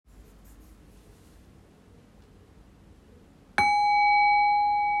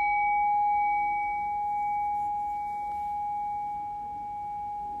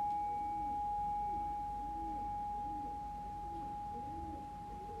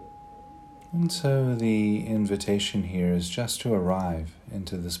And so the invitation here is just to arrive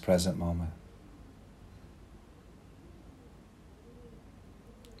into this present moment.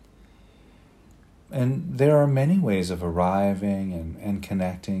 And there are many ways of arriving and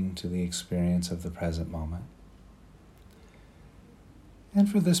connecting to the experience of the present moment. And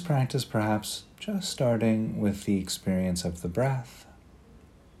for this practice, perhaps just starting with the experience of the breath.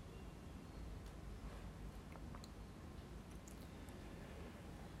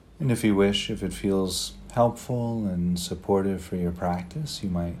 And if you wish, if it feels helpful and supportive for your practice, you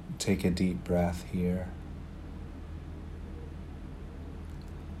might take a deep breath here.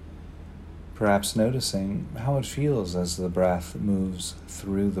 Perhaps noticing how it feels as the breath moves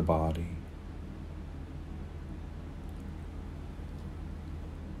through the body.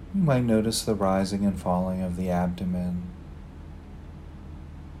 You might notice the rising and falling of the abdomen,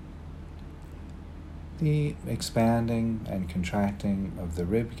 the expanding and contracting of the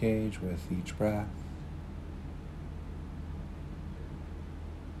rib cage with each breath.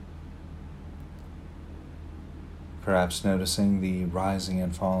 Perhaps noticing the rising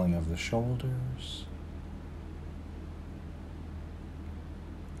and falling of the shoulders.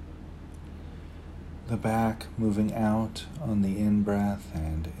 The back moving out on the in-breath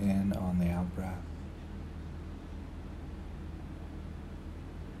and in on the out-breath.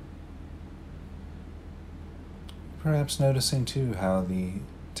 Perhaps noticing too how the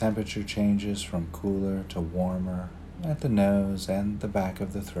temperature changes from cooler to warmer at the nose and the back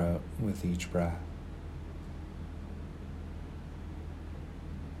of the throat with each breath.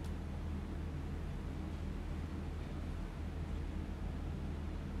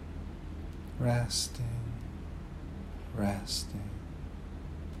 Resting, resting.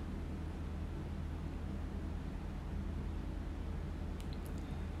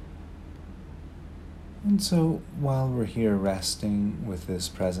 And so while we're here resting with this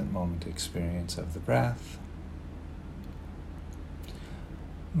present moment experience of the breath,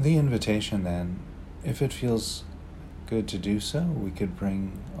 the invitation then, if it feels good to do so, we could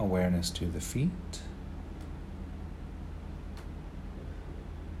bring awareness to the feet.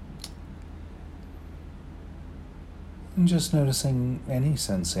 And just noticing any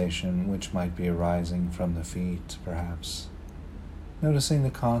sensation which might be arising from the feet, perhaps. Noticing the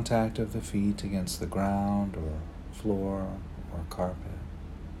contact of the feet against the ground or floor or carpet.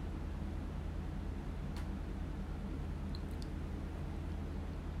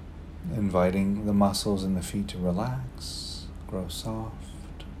 Inviting the muscles in the feet to relax, grow soft,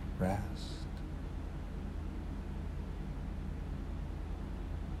 rest.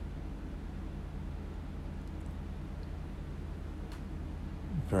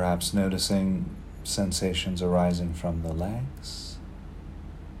 Perhaps noticing sensations arising from the legs.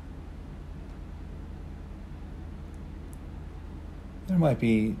 There might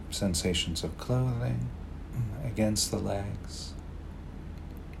be sensations of clothing against the legs.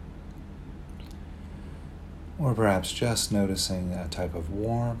 Or perhaps just noticing a type of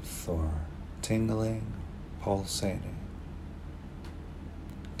warmth or tingling, pulsating,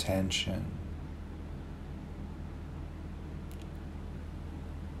 tension.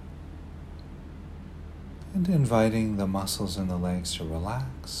 And inviting the muscles in the legs to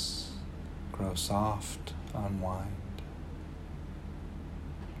relax, grow soft, unwind.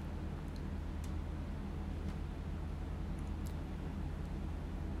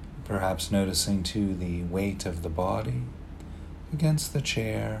 Perhaps noticing too the weight of the body against the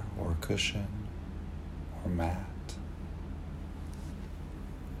chair or cushion or mat.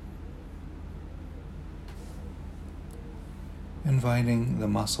 Inviting the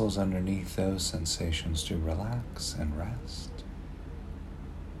muscles underneath those sensations to relax and rest.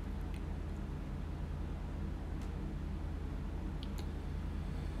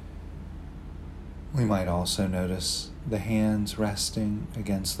 We might also notice the hands resting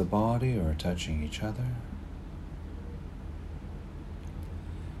against the body or touching each other.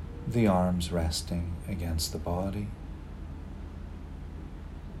 The arms resting against the body.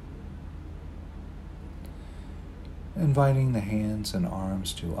 Inviting the hands and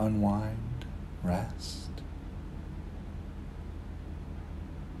arms to unwind, rest.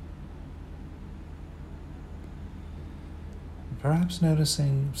 Perhaps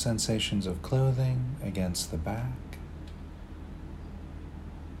noticing sensations of clothing against the back.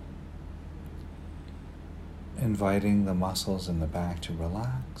 Inviting the muscles in the back to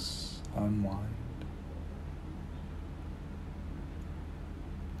relax, unwind.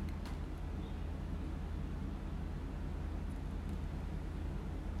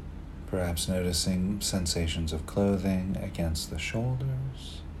 Perhaps noticing sensations of clothing against the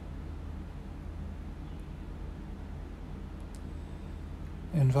shoulders.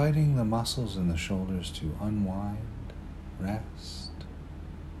 inviting the muscles in the shoulders to unwind, rest,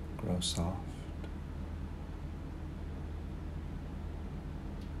 grow soft.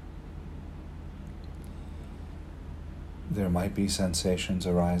 There might be sensations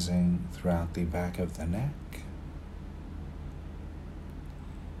arising throughout the back of the neck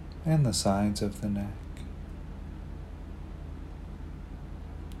and the sides of the neck,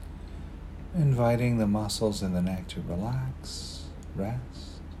 inviting the muscles in the neck to relax,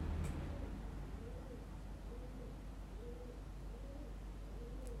 rest.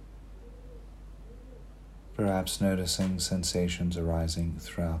 Perhaps noticing sensations arising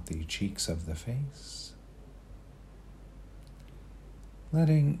throughout the cheeks of the face,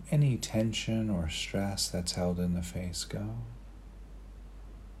 letting any tension or stress that's held in the face go.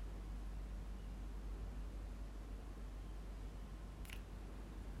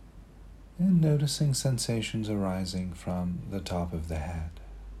 And noticing sensations arising from the top of the head.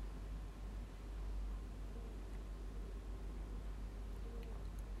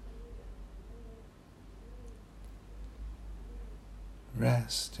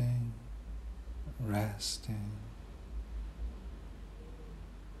 Resting, resting.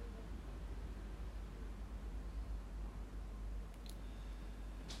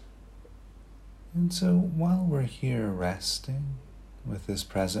 And so while we're here resting with this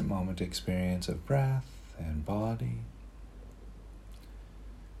present moment experience of breath and body,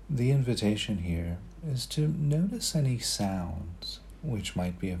 the invitation here is to notice any sounds which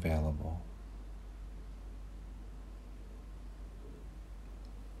might be available.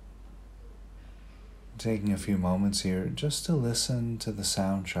 Taking a few moments here just to listen to the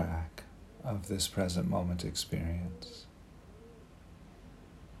soundtrack of this present moment experience.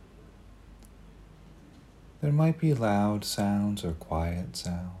 There might be loud sounds or quiet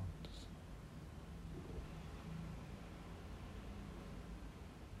sounds.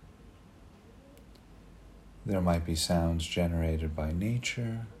 There might be sounds generated by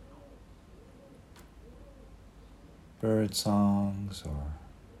nature, bird songs or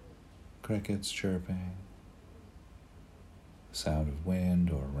crickets chirping, sound of wind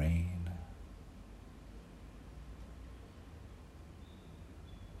or rain.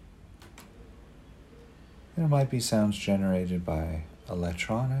 There might be sounds generated by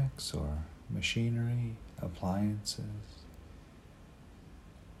electronics or machinery, appliances.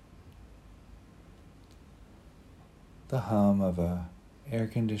 The hum of an air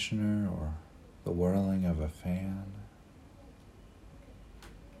conditioner or the whirling of a fan.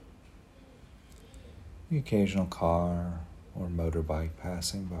 The occasional car or motorbike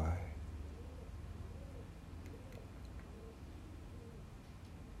passing by.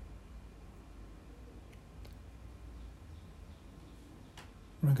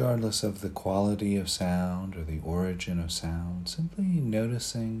 Regardless of the quality of sound or the origin of sound, simply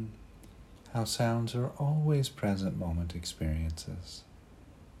noticing how sounds are always present moment experiences.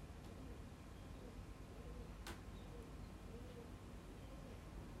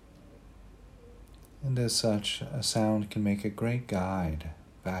 And as such, a sound can make a great guide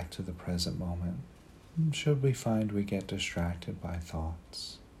back to the present moment. Should we find we get distracted by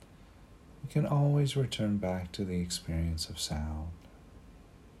thoughts, we can always return back to the experience of sound.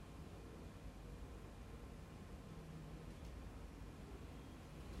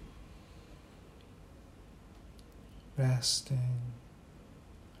 Resting,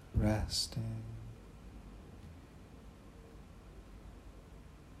 resting.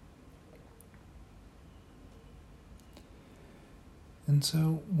 And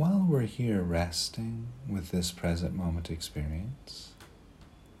so while we're here resting with this present moment experience,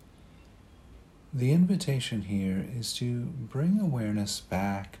 the invitation here is to bring awareness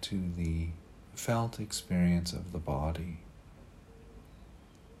back to the felt experience of the body.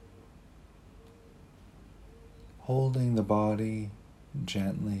 Holding the body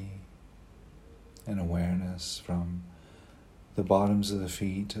gently in awareness from the bottoms of the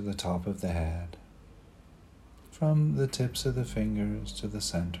feet to the top of the head, from the tips of the fingers to the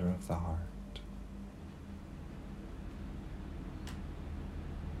center of the heart.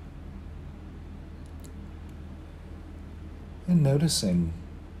 And noticing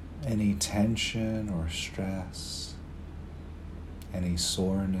any tension or stress, any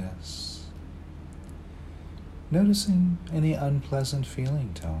soreness, noticing any unpleasant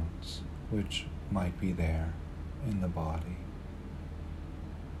feeling tones which might be there in the body.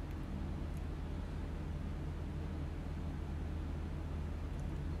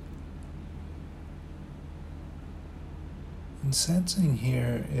 And sensing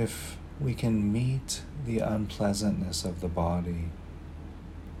here if we can meet the unpleasantness of the body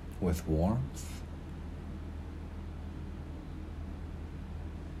with warmth,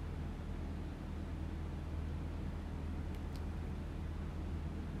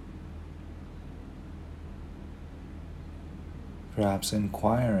 Perhaps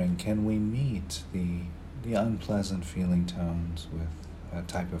inquiring, can we meet the unpleasant feeling tones with a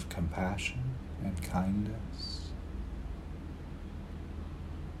type of compassion and kindness?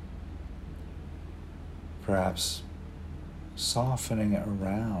 Perhaps softening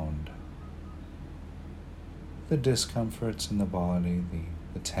around the discomforts in the body,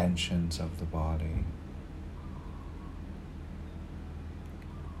 the tensions of the body.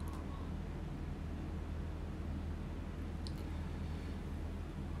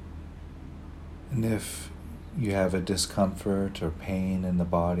 And if you have a discomfort or pain in the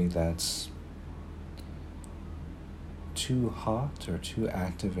body that's too hot or too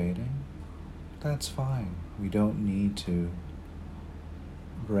activating, that's fine. We don't need to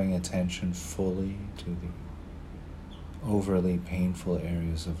bring attention fully to the overly painful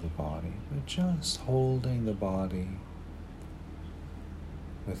areas of the body, but just holding the body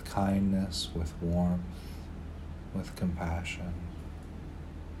with kindness, with warmth, with compassion.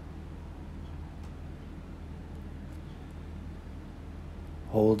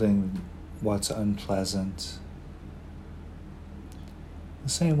 Holding what's unpleasant the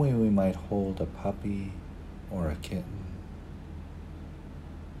same way we might hold a puppy or a kitten.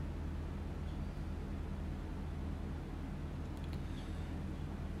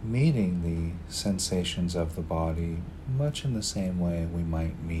 Meeting the sensations of the body much in the same way we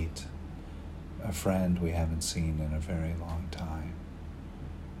might meet a friend we haven't seen in a very long time.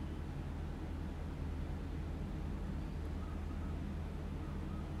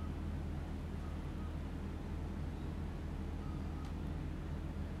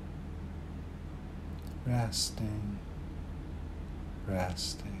 Resting,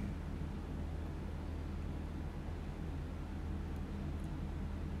 resting.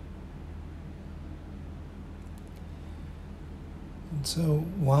 And so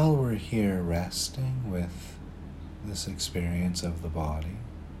while we're here resting with this experience of the body,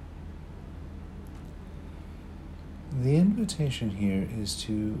 the invitation here is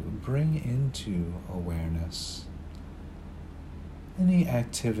to bring into awareness any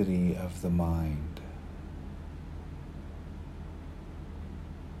activity of the mind.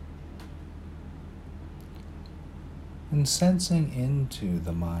 And sensing into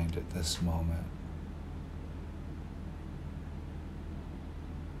the mind at this moment.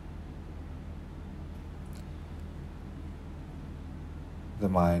 The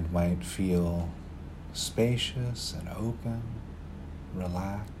mind might feel spacious and open,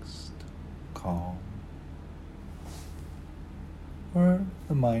 relaxed, calm. Or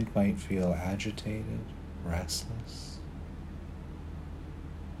the mind might feel agitated, restless,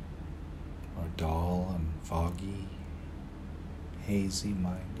 or dull and foggy,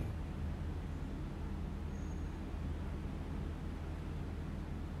 hazy-minded.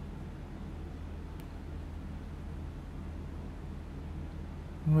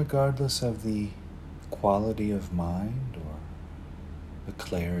 Regardless of the quality of mind or the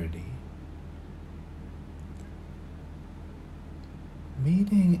clarity,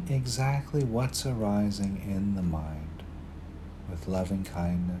 meeting exactly what's arising in the mind with loving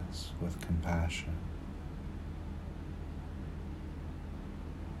kindness, with compassion.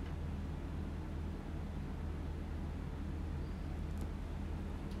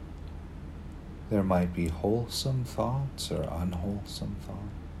 There might be wholesome thoughts or unwholesome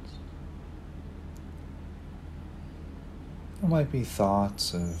thoughts. There might be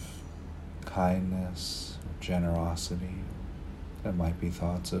thoughts of kindness or generosity. There might be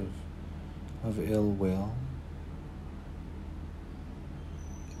thoughts of ill will,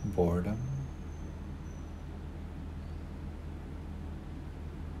 boredom.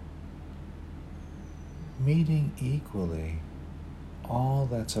 Meeting equally all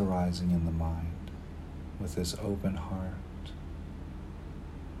that's arising in the mind with this open heart.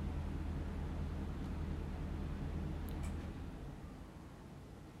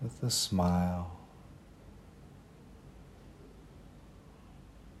 With a smile.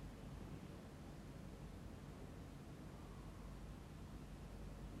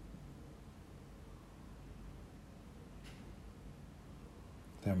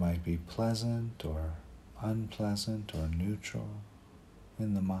 There might be pleasant or unpleasant or neutral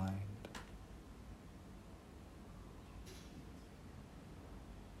in the mind.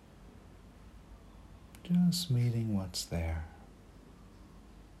 Just meeting what's there.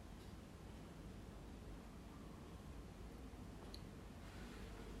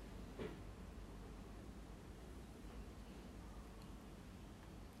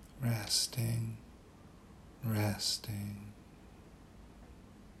 Resting, resting.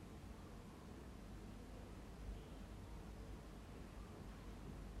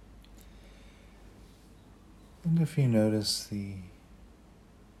 And if you notice the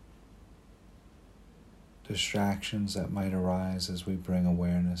distractions that might arise as we bring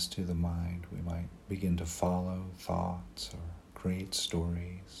awareness to the mind, we might begin to follow thoughts or create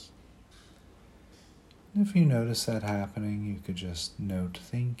stories. And if you notice that happening, you could just note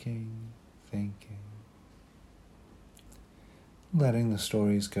thinking, letting the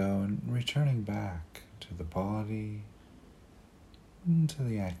stories go and returning back to the body and to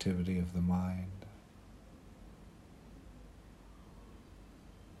the activity of the mind.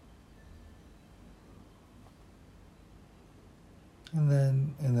 And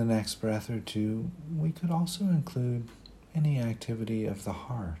then in the next breath or two, we could also include any activity of the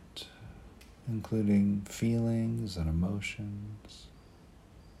heart, including feelings and emotions.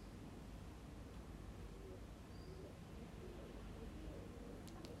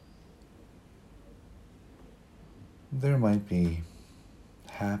 There might be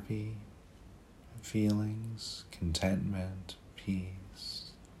happy feelings, contentment,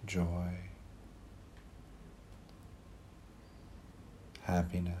 peace, joy,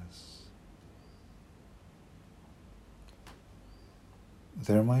 happiness.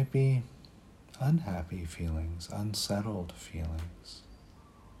 There might be unhappy feelings, unsettled feelings,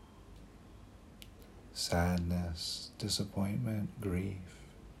 sadness, disappointment, grief.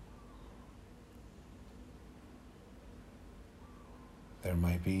 There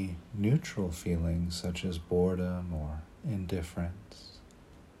might be neutral feelings such as boredom or indifference.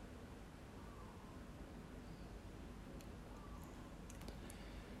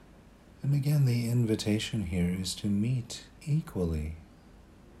 And again, the invitation here is to meet equally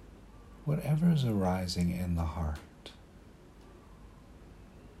whatever is arising in the heart.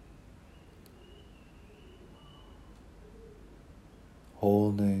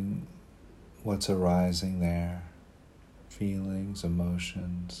 Holding what's arising there, feelings,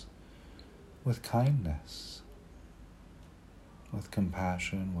 emotions, with kindness, with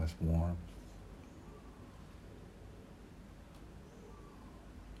compassion, with warmth.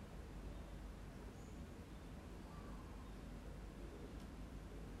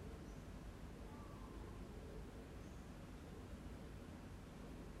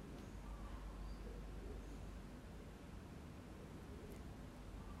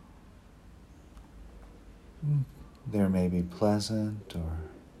 There may be pleasant or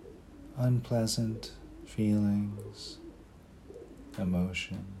unpleasant feelings,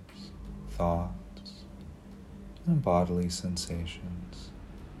 emotions, thoughts, and bodily sensations.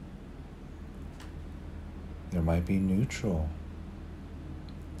 There might be neutral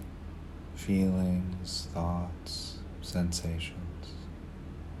feelings, thoughts, sensations.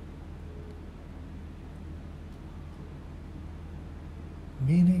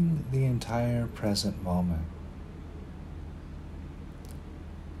 Meeting the entire present moment.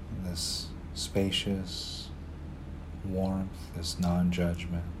 This spacious warmth, this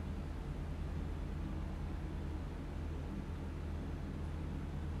non-judgment.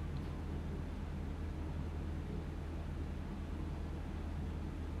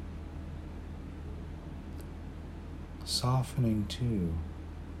 Softening too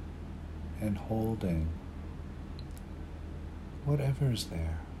and holding whatever's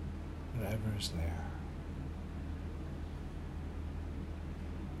there, whatever's there.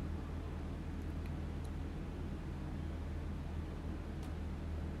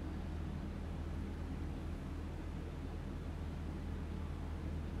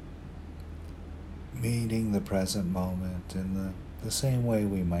 Meeting the present moment in the same way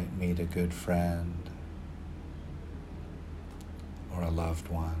we might meet a good friend or a loved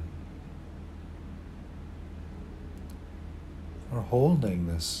one. Or holding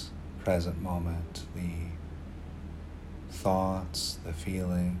this present moment, the thoughts, the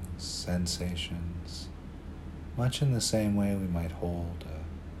feelings, sensations, much in the same way we might hold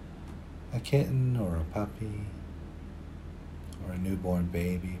a kitten or a puppy or a newborn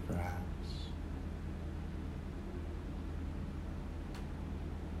baby perhaps.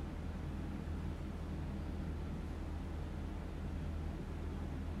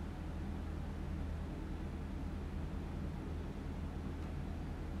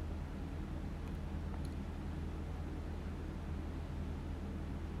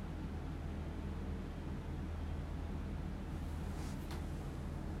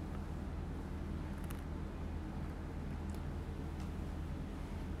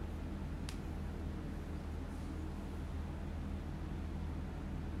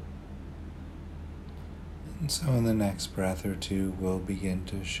 And so in the next breath or two, we'll begin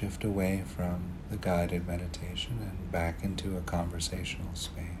to shift away from the guided meditation and back into a conversational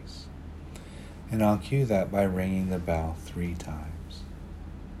space. And I'll cue that by ringing the bell 3 times.